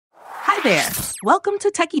Hi there! Welcome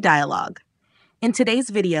to Techie Dialogue. In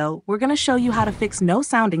today's video, we're going to show you how to fix no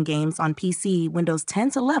sound in games on PC Windows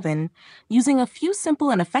 10 to 11 using a few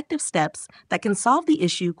simple and effective steps that can solve the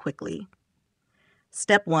issue quickly.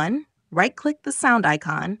 Step 1. Right-click the sound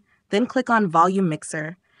icon, then click on Volume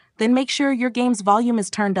Mixer. Then make sure your game's volume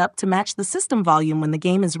is turned up to match the system volume when the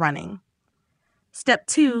game is running. Step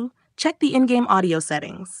 2. Check the in-game audio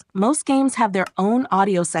settings. Most games have their own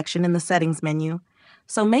audio section in the settings menu,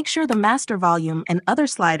 so make sure the master volume and other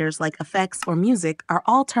sliders like effects or music are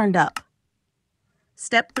all turned up.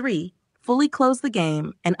 Step 3. Fully close the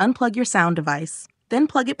game and unplug your sound device, then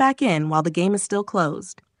plug it back in while the game is still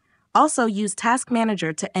closed. Also use Task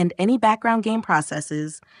Manager to end any background game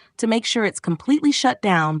processes to make sure it's completely shut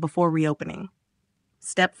down before reopening.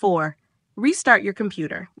 Step 4. Restart your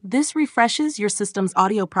computer. This refreshes your system's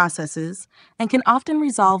audio processes and can often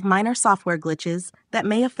resolve minor software glitches that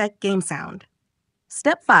may affect game sound.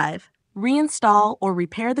 Step 5. Reinstall or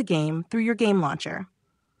repair the game through your game launcher.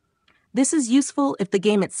 This is useful if the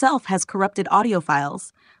game itself has corrupted audio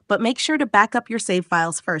files, but make sure to back up your save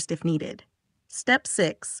files first if needed. Step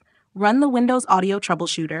 6. Run the Windows Audio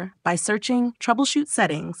Troubleshooter by searching Troubleshoot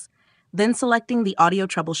Settings, then selecting the Audio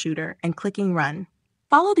Troubleshooter and clicking Run.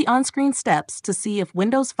 Follow the on-screen steps to see if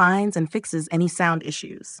Windows finds and fixes any sound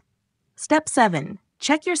issues. Step 7.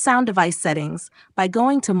 Check your sound device settings by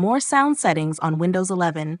going to More Sound Settings on Windows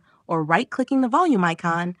 11 or right-clicking the volume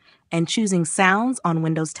icon and choosing Sounds on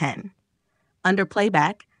Windows 10. Under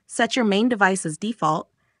Playback, set your main device as default,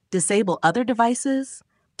 disable other devices,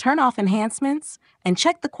 turn off enhancements, and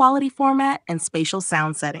check the quality format and spatial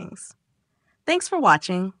sound settings. Thanks for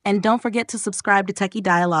watching, and don't forget to subscribe to Techie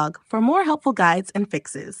Dialogue for more helpful guides and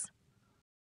fixes.